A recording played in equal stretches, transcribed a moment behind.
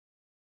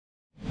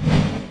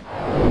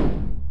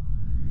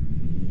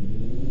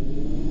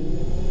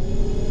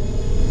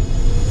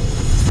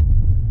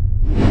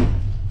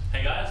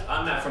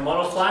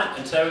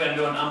today we're going to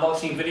do an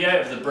unboxing video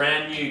of the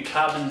brand new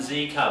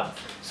Carbon-Z Cub.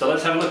 So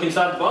let's have a look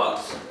inside the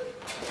box.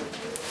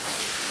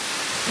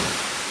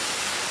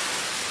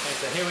 Okay,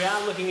 so here we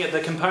are looking at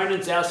the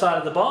components outside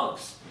of the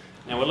box.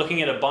 Now we're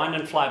looking at a bind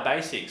and fly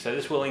basic, so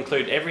this will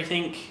include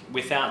everything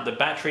without the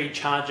battery,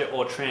 charger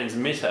or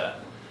transmitter.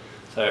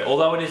 So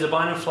although it is a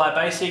bind and fly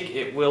basic,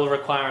 it will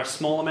require a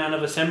small amount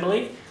of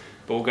assembly,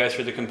 but we'll go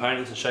through the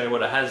components and show you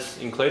what it has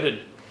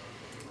included.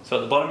 So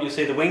at the bottom you'll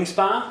see the wing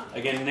spar,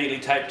 again neatly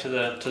taped to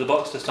the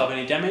box to stop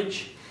any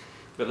damage.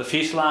 We've got the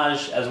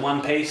fuselage as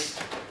one piece,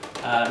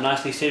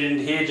 nicely seated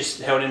into here,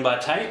 just held in by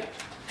tape.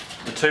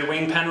 The two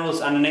wing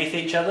panels underneath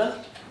each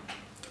other,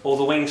 all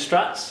the wing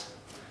struts,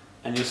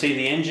 and you'll see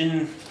the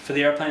engine for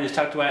the airplane is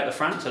tucked away at the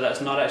front, so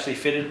that's not actually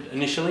fitted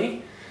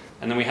initially.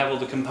 And then we have all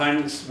the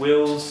components,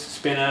 wheels,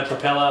 spinner,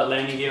 propeller,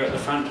 landing gear at the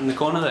front in the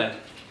corner there.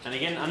 And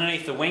again,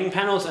 underneath the wing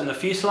panels and the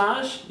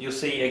fuselage, you'll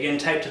see again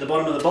taped to the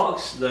bottom of the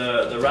box,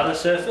 the rudder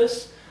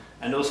surface,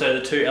 and also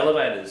the two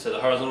elevators, so the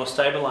horizontal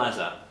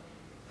stabilizer.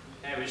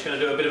 Okay, we're just going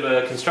to do a bit of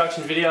a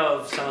construction video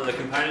of some of the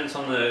components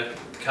on the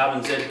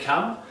Carbon-Z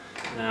Cub.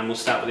 We'll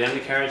start with the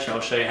undercarriage, I'll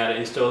show you how to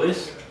install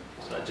this.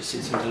 So it just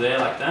sits into there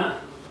like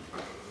that.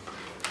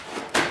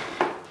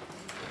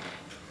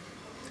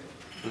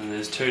 And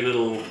there's two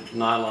little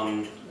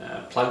nylon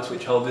plugs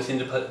which hold this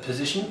into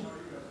position.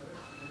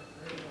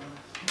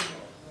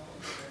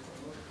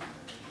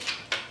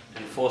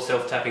 And four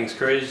self-tapping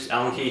screws,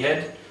 Allen key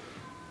head.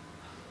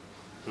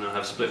 And I'll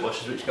have split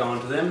washers which go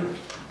onto them.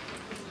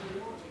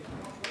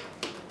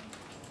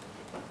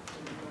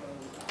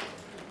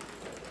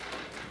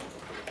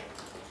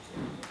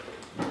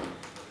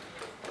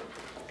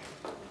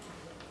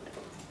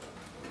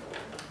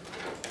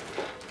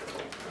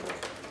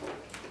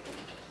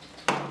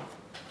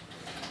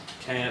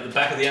 Okay, at the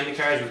back of the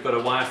undercarriage we've got a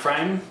wire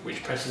frame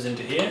which presses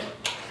into here.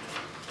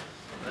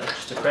 That's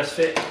just a press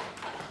fit.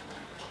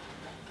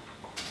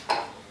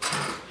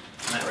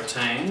 And that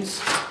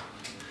retains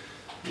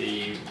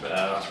the,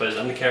 I suppose,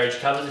 undercarriage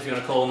covers, if you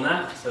want to call them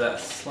that. So that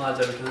slides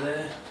over to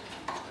there.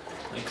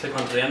 And clip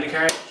onto the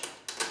undercarriage.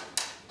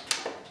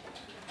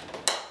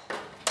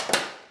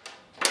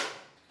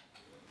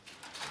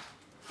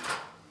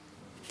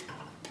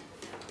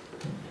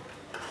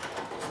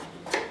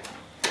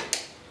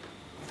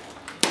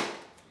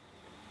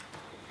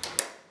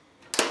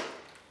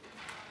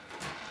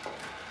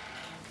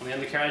 On the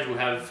undercarriage we'll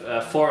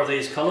have four of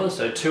these collars,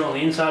 so two on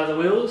the inside of the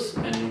wheels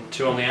and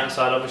two on the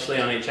outside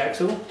obviously on each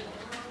axle. So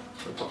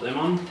we'll pop them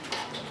on.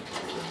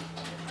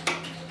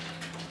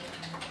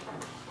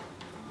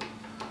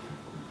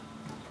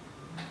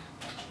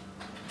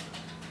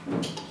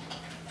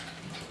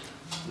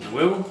 And the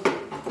wheel.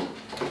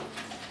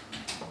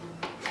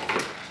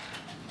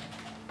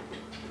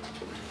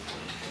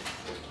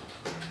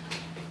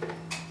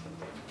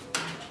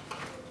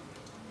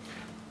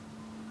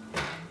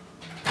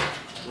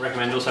 I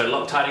recommend also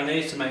Loctiting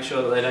these to make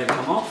sure that they don't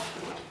come off.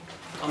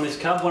 On this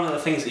Cub, one of the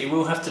things that you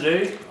will have to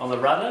do on the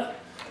rudder,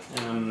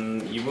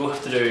 you will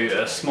have to do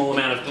a small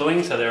amount of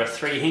gluing, so there are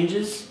three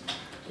hinges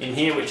in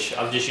here which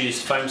I've just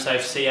used foam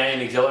safe CA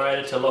and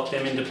Accelerator to lock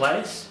them into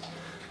place.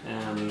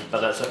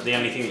 But that's the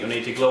only thing that you'll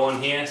need to glue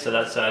on here, so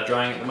that's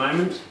drying at the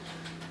moment.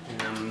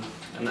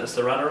 And that's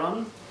the rudder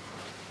on.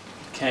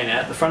 Okay, now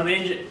at the front of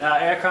the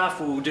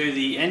aircraft we'll do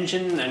the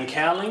engine and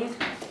cowling.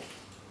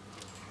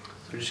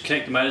 So just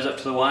connect the motors up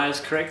to the wires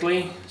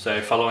correctly,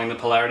 so following the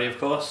polarity of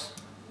course.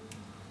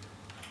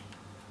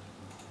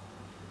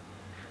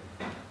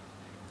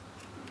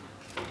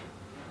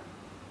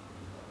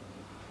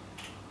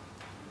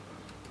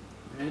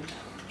 Red.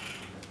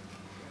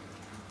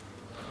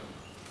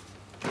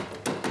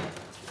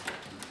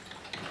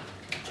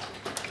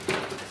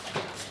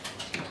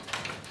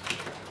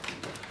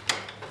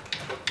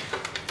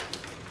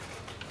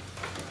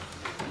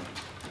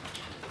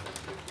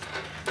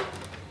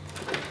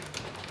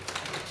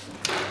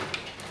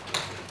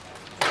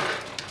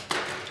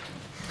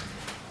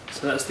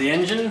 So that's the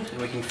engine, and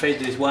we can feed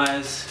these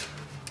wires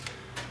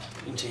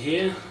into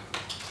here.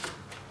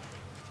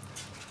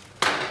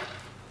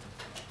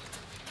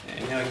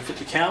 And now we can fit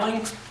the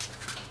cowling.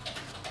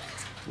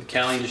 The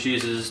cowling just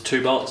uses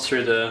two bolts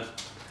through the,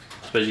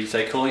 I suppose you could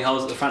say, cooling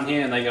holes at the front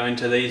here, and they go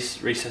into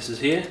these recesses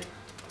here.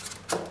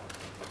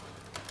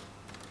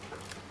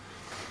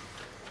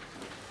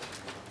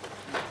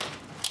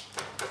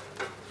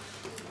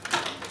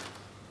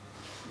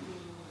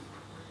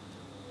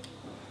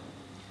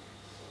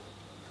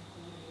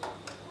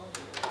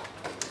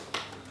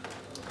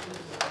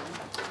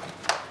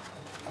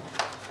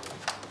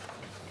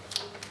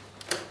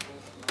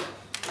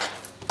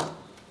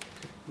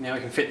 Now we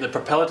can fit the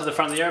propeller to the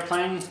front of the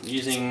airplane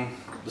using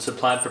the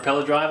supplied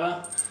propeller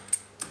driver,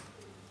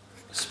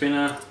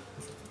 spinner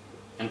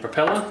and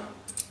propeller.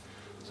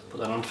 So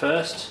put that on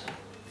first.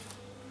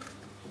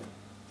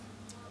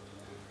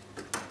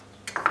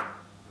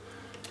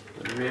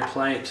 The rear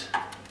plate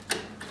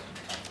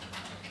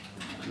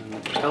and the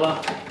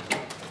propeller.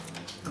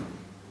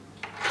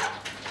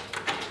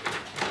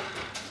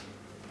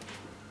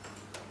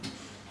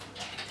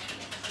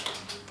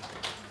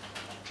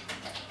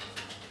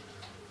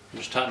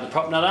 to tighten the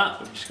prop nut up,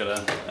 we've just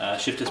got a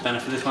shifter spanner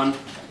for this one.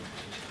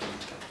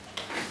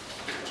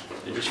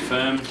 They're just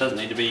firm, doesn't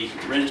need to be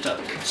wrenched up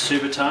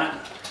super tight.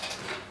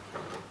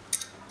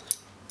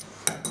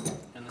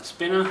 And the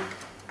spinner.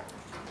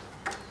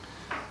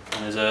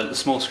 And there's a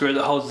small screw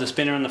that holds the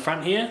spinner in the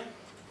front here.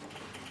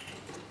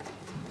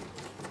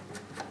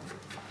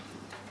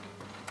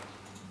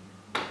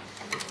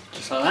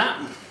 Just like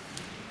that.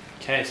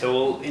 Okay, so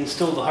we'll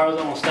install the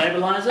horizontal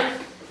stabilizer.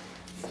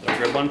 So we've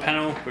got one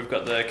panel, we've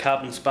got the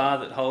carbon spar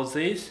that holds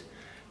these.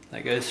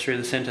 That goes through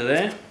the centre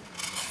there.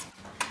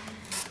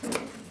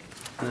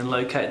 And then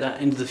locate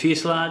that into the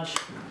fuselage.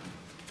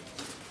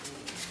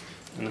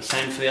 And the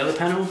same for the other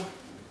panel.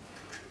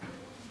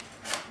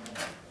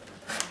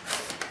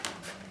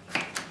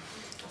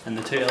 And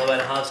the two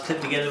elevator halves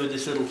clip together with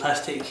this little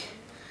plastic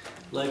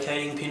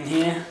locating pin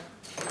here.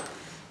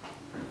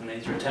 And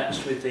these are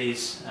attached with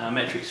these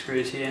metric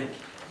screws here.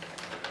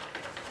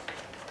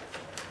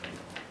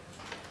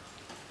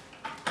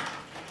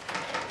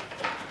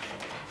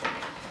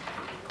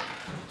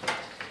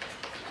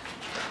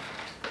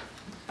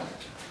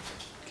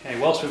 Okay,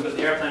 whilst we've got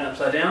the airplane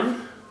upside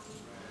down,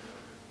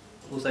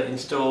 we'll also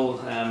install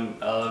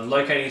a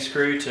locating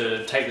screw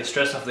to take the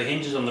stress off the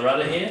hinges on the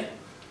rudder here.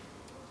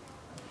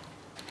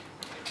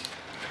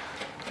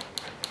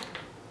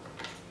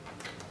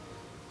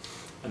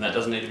 And that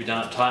doesn't need to be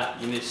done up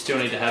tight. You still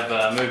need to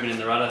have movement in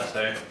the rudder,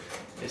 so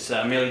it's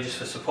merely just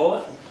for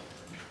support.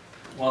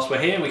 Whilst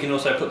we're here, we can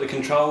also put the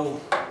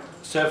control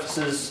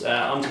surfaces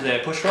onto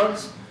their push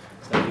rods.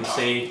 So you can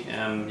see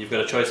you've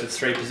got a choice of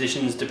 3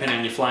 positions. Depending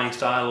on your flying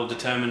style will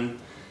determine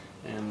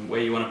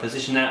where you want to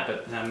position that,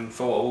 but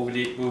for what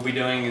we'll be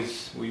doing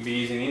is we'll be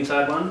using the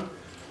inside one.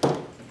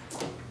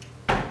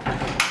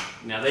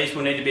 Now these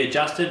will need to be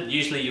adjusted.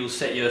 Usually you'll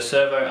set your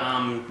servo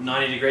arm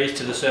 90 degrees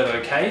to the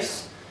servo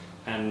case,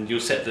 and you'll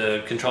set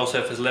the control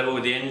surface level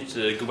with the edge.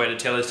 A good way to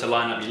tell is to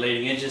line up your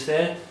leading edges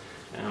there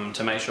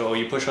to make sure all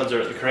your push rods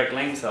are at the correct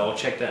length. I'll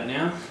check that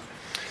now.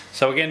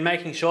 So again,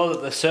 making sure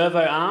that the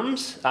servo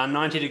arms are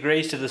 90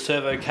 degrees to the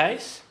servo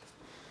case.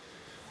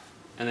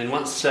 And then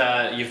once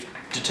you've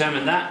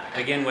determined that,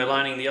 again we're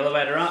lining the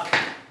elevator up,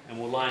 and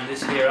we'll line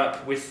this here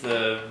up with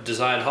the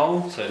desired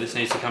hole. So this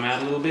needs to come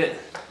out a little bit,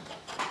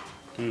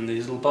 and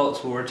these little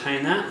bolts will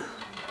retain that.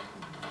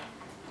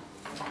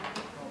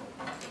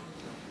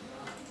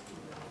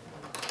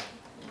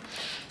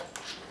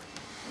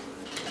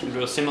 We'll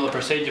do a similar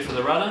procedure for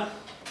the rudder.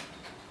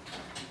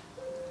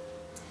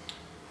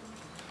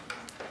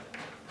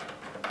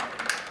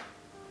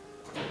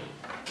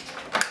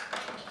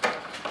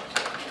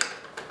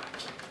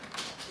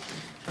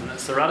 And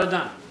that's the rudder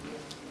done.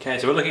 Okay,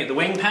 so we're looking at the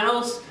wing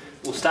panels.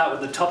 We'll start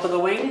with the top of the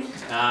wing,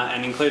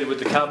 and included with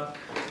the Cub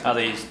are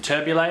these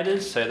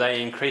turbulators, so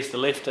they increase the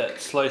lift at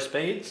slow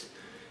speeds.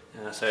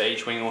 So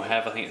each wing will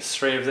have, I think it's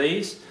 3 of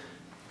these.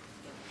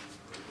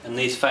 And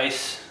these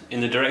face in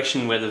the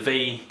direction where the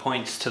V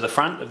points to the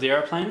front of the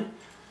aeroplane.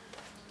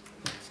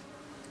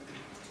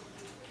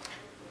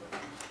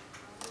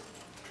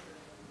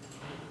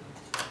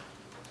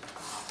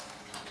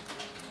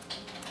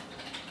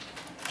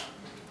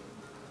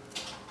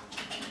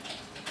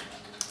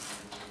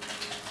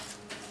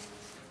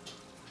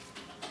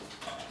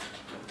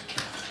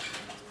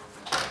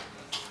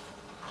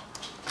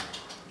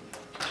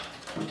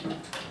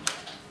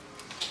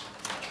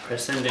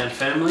 Press them down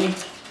firmly.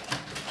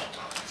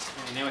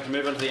 And now we can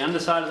move on to the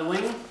underside of the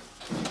wing.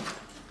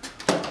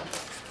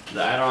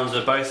 The ailerons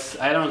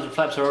and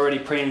flaps are already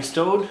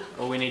pre-installed.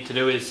 All we need to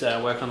do is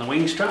work on the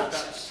wing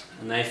struts,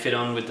 and they fit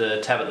on with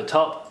the tab at the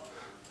top.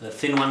 The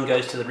thin one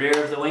goes to the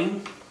rear of the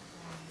wing,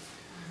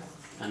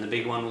 and the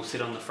big one will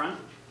sit on the front.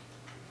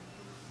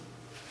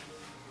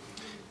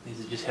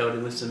 These are just held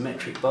in with some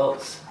metric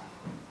bolts.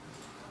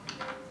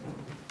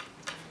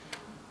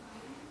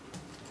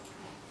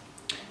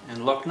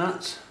 And lock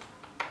nuts.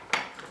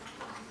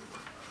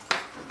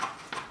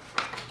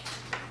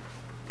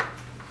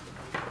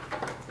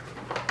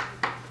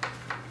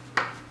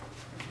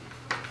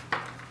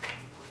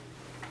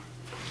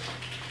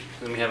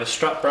 Then we have a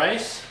strut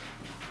brace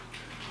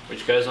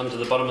which goes onto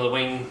the bottom of the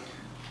wing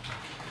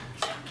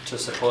to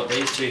support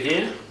these two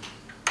here.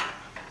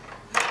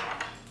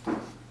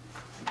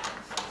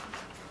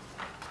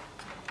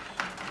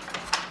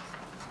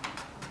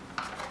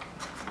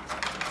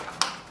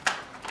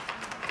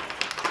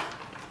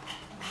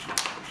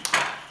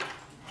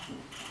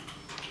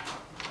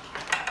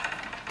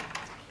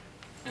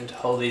 And to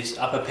hold these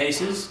upper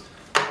pieces,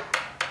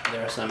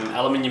 there are some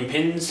aluminium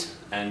pins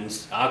and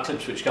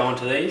R-clips which go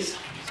onto these.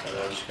 So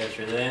they'll just go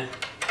through there.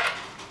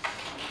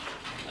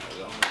 That'll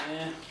go on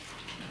there.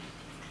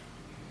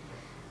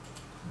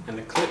 And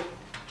a clip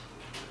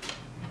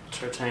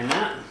to retain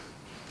that.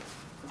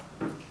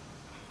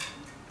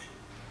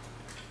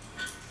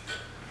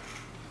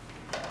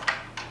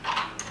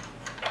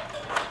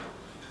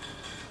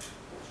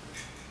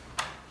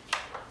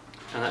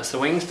 And that's the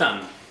wings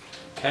done.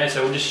 Okay,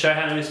 so we'll just show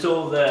how to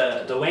install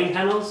the wing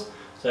panels.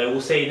 So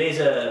we'll see these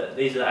are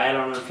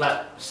aileron and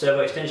flap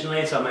servo extension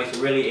leads, so it makes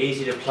it really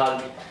easy to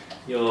plug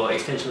your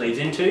extension leads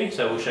into,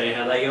 so we'll show you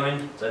how they go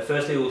in. So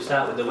firstly we'll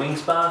start with the wing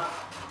spar,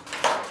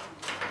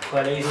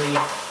 quite easily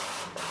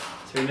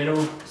through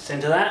middle,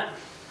 centre that.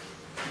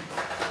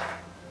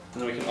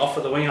 And then we can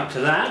offer the wing up to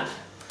that.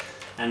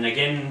 And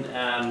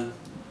again,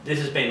 this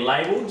has been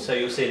labelled, so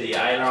you'll see the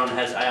aileron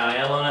has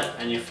AIL on it,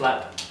 and your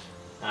flap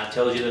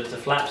tells you that it's a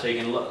flap, so you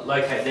can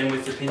locate them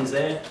with the pins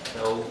there.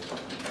 So we'll put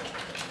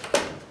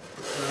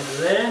them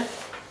over there,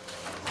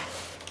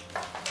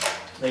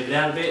 leave it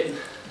out a bit.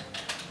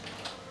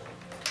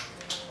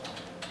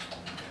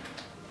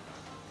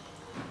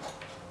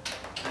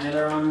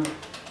 Aileron,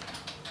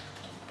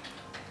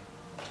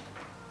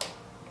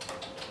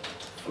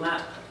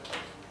 flap,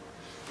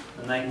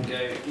 and they can go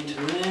into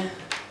there.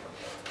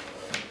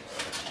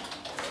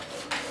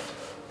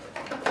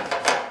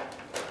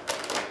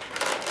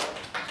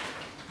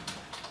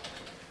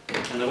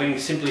 And the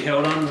wing's simply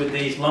held on with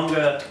these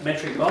longer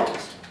metric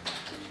bolts.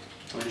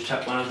 We'll just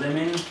chuck one of them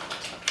in.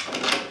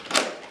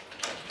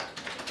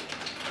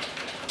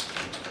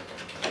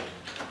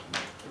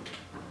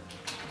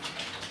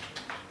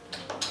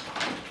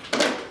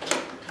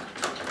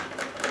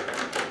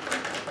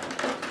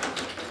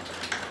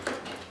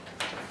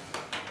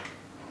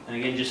 And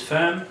again, just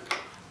firm.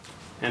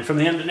 And from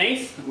the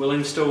underneath, we'll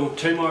install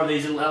 2 more of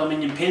these little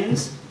aluminium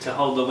pins to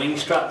hold the wing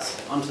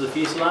struts onto the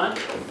fuselage.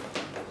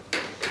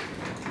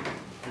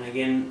 And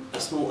again, a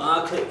small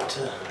R-clip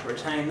to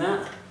retain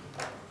that.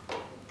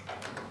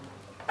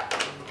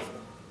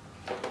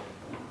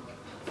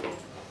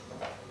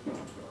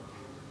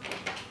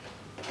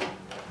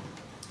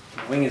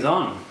 The wing is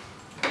on.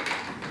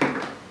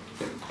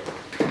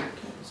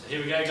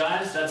 Here we go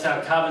guys, that's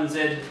our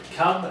Carbon-Z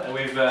Cub.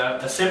 We've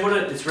assembled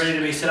it, it's ready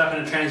to be set up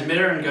in a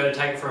transmitter and go to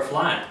take it for a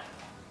flight.